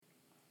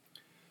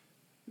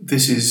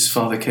This is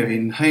Father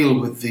Kevin Hale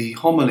with the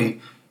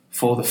homily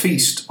for the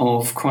feast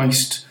of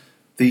Christ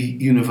the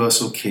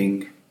Universal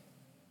King.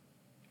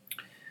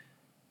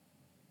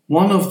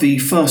 One of the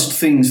first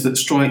things that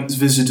strikes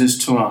visitors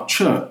to our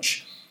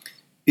church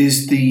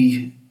is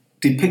the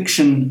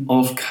depiction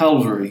of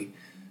Calvary,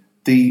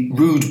 the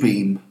rood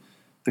beam,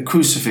 the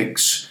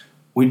crucifix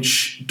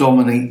which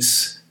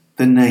dominates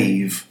the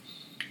nave.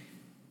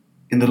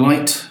 In the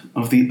light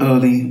of the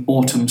early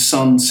autumn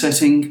sun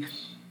setting,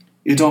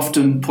 it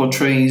often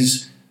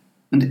portrays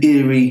an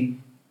eerie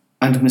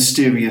and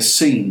mysterious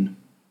scene.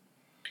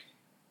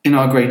 In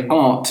our great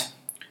art,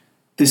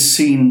 this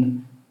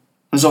scene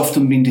has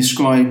often been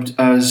described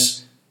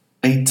as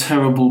a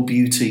terrible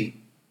beauty.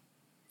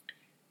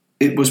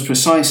 It was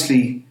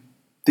precisely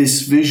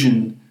this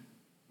vision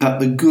that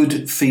the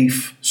good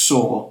thief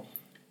saw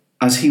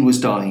as he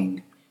was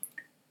dying.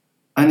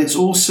 And it's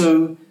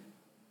also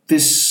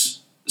this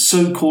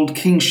so-called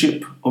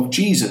kingship of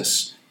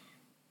Jesus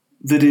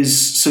that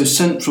is so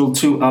central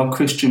to our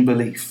Christian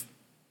belief.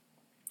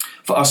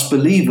 For us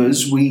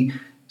believers, we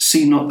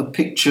see not the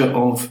picture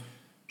of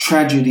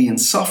tragedy and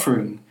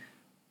suffering,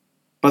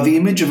 but the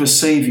image of a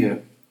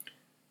Saviour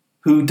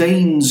who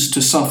deigns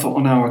to suffer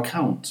on our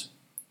account.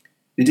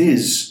 It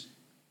is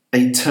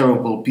a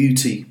terrible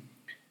beauty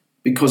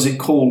because it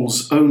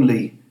calls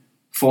only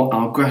for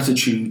our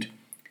gratitude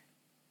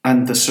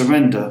and the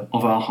surrender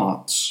of our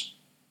hearts.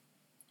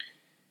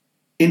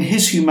 In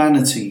his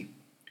humanity,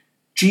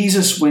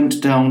 Jesus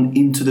went down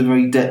into the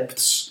very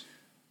depths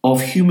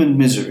of human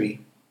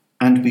misery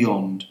and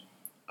beyond,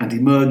 and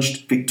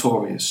emerged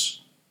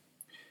victorious.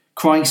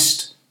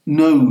 Christ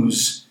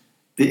knows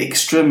the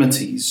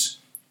extremities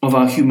of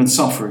our human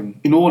suffering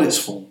in all its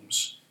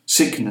forms: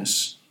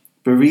 sickness,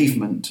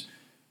 bereavement,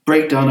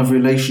 breakdown of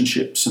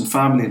relationships and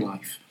family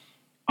life,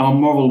 our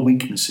moral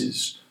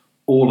weaknesses,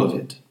 all of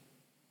it.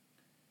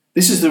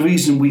 This is the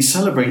reason we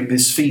celebrate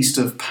this feast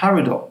of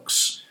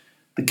paradox,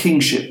 the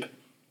kingship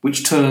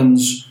which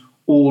turns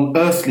all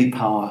earthly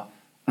power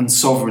and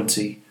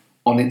sovereignty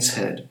on its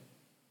head.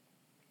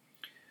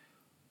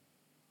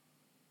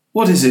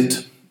 What is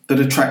it that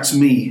attracts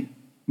me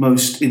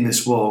most in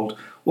this world?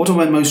 What am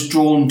I most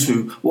drawn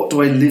to? What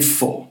do I live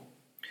for?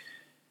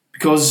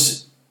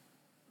 Because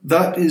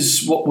that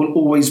is what will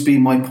always be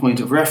my point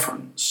of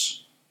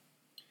reference.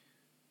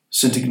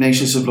 St.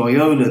 Ignatius of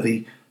Loyola,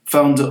 the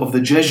founder of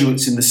the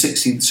Jesuits in the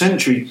 16th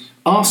century,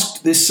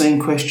 asked this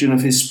same question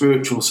of his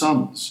spiritual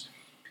sons.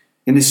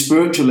 In his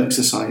spiritual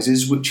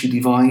exercises, which he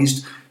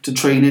devised to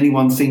train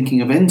anyone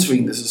thinking of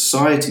entering the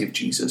society of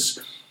Jesus,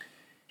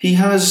 he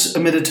has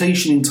a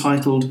meditation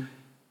entitled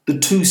The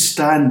Two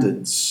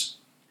Standards.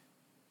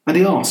 And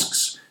he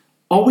asks,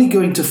 are we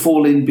going to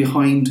fall in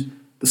behind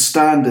the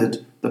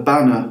standard, the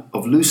banner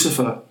of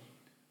Lucifer,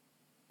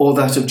 or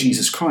that of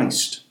Jesus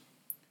Christ?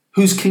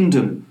 Whose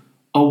kingdom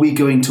are we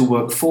going to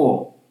work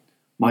for?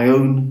 My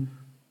own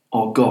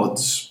or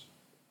God's?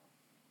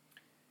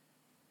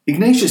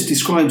 Ignatius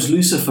describes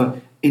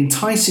Lucifer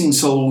enticing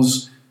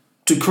souls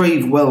to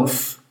crave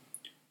wealth,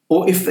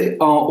 or if they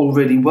are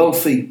already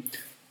wealthy,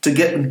 to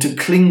get them to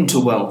cling to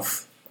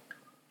wealth.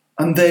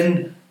 And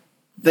then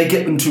they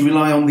get them to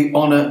rely on the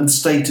honour and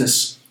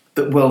status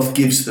that wealth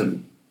gives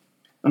them.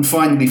 And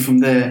finally, from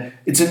there,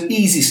 it's an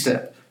easy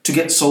step to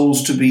get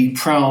souls to be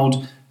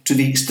proud to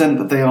the extent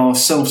that they are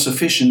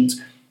self-sufficient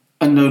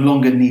and no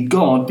longer need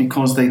God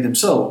because they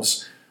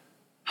themselves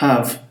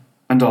have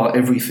and are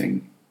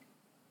everything.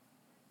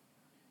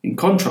 In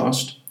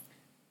contrast,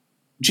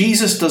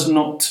 Jesus does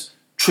not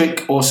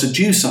trick or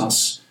seduce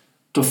us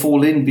to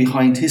fall in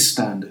behind his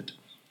standard,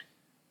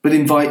 but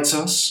invites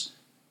us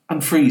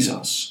and frees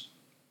us.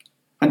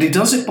 And he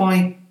does it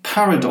by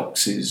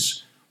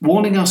paradoxes,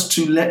 warning us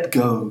to let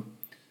go,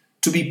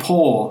 to be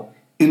poor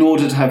in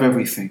order to have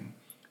everything,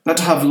 that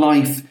to have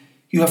life,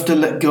 you have to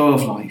let go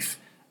of life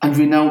and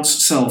renounce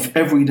self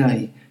every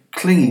day,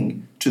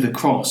 clinging to the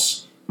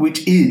cross,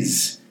 which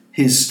is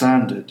his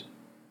standard.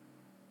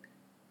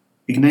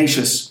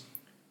 Ignatius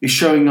is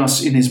showing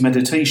us in his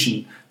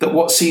meditation that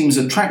what seems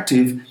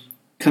attractive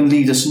can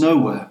lead us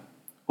nowhere,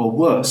 or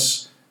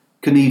worse,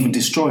 can even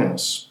destroy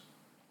us.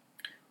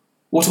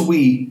 What are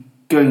we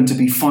going to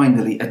be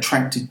finally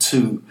attracted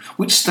to?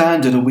 Which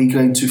standard are we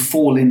going to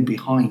fall in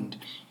behind?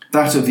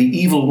 That of the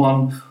evil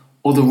one,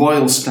 or the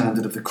royal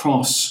standard of the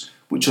cross,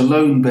 which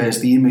alone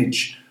bears the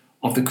image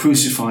of the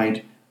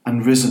crucified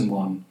and risen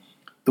one,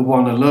 the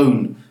one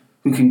alone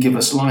who can give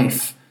us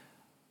life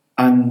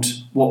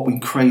and what we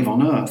crave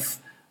on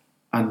earth,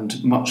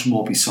 and much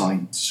more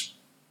besides.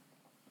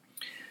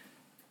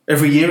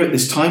 Every year at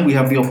this time we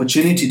have the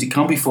opportunity to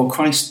come before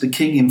Christ the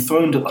King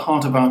enthroned at the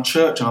heart of our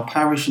church, our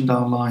parish and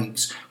our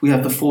lives. We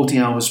have the 40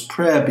 hours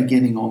prayer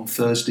beginning on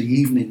Thursday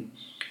evening.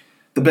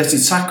 The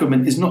Blessed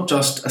Sacrament is not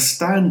just a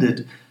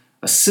standard,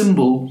 a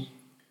symbol,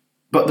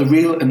 but the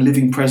real and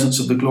living presence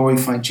of the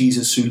glorified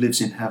Jesus who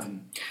lives in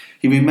heaven.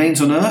 He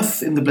remains on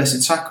earth in the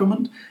Blessed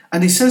Sacrament,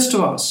 and he says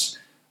to us,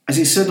 as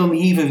he said on the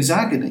eve of his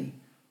agony,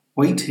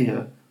 wait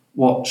here,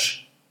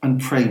 watch and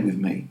pray with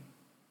me.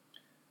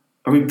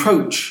 A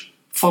reproach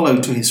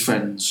follow to his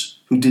friends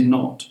who did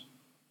not?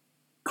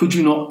 Could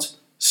you not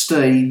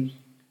stay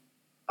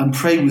and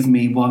pray with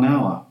me 1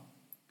 hour?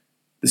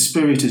 The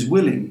spirit is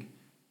willing,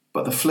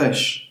 but the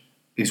flesh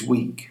is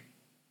weak.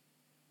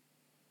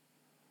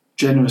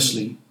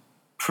 Generously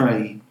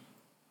pray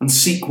and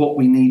seek what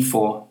we need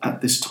for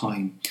at this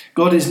time.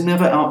 God is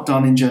never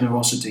outdone in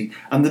generosity,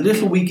 and the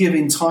little we give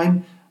in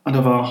time and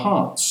of our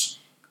hearts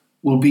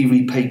will be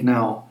repaid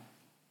now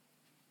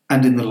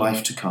and in the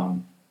life to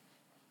come.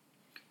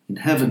 In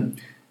heaven,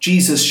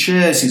 Jesus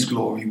shares his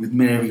glory with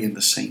Mary and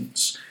the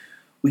saints.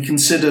 We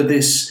consider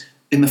this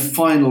in the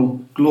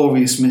final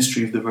glorious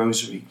mystery of the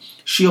Rosary.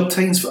 She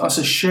obtains for us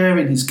a share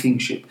in his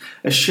kingship,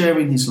 a share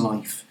in his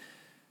life.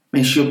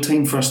 May she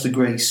obtain for us the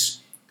grace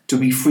to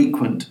be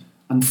frequent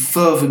and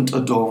fervent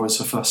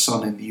adorers of her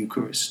Son in the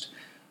Eucharist,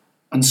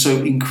 and so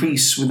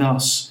increase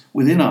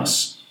within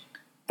us,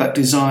 that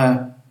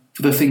desire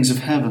for the things of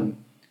heaven,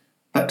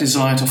 that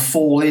desire to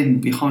fall in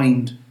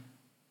behind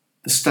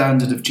the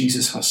standard of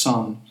Jesus, her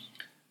Son,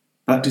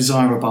 that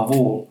desire above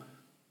all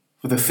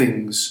for the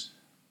things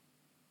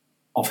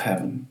of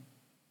heaven.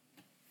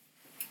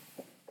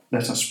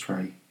 Let us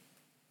pray.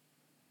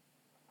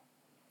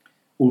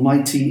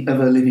 Almighty,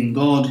 ever-living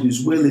God,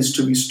 whose will is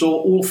to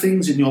restore all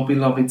things in your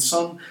beloved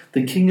Son,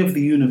 the King of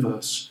the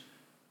universe,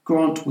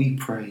 grant, we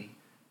pray,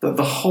 that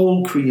the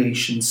whole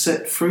creation,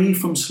 set free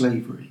from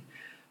slavery,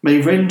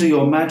 may render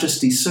your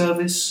majesty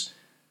service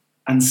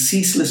and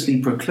ceaselessly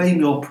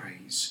proclaim your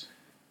praise,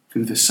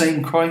 through the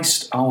same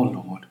Christ our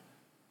Lord.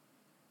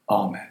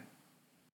 Amen.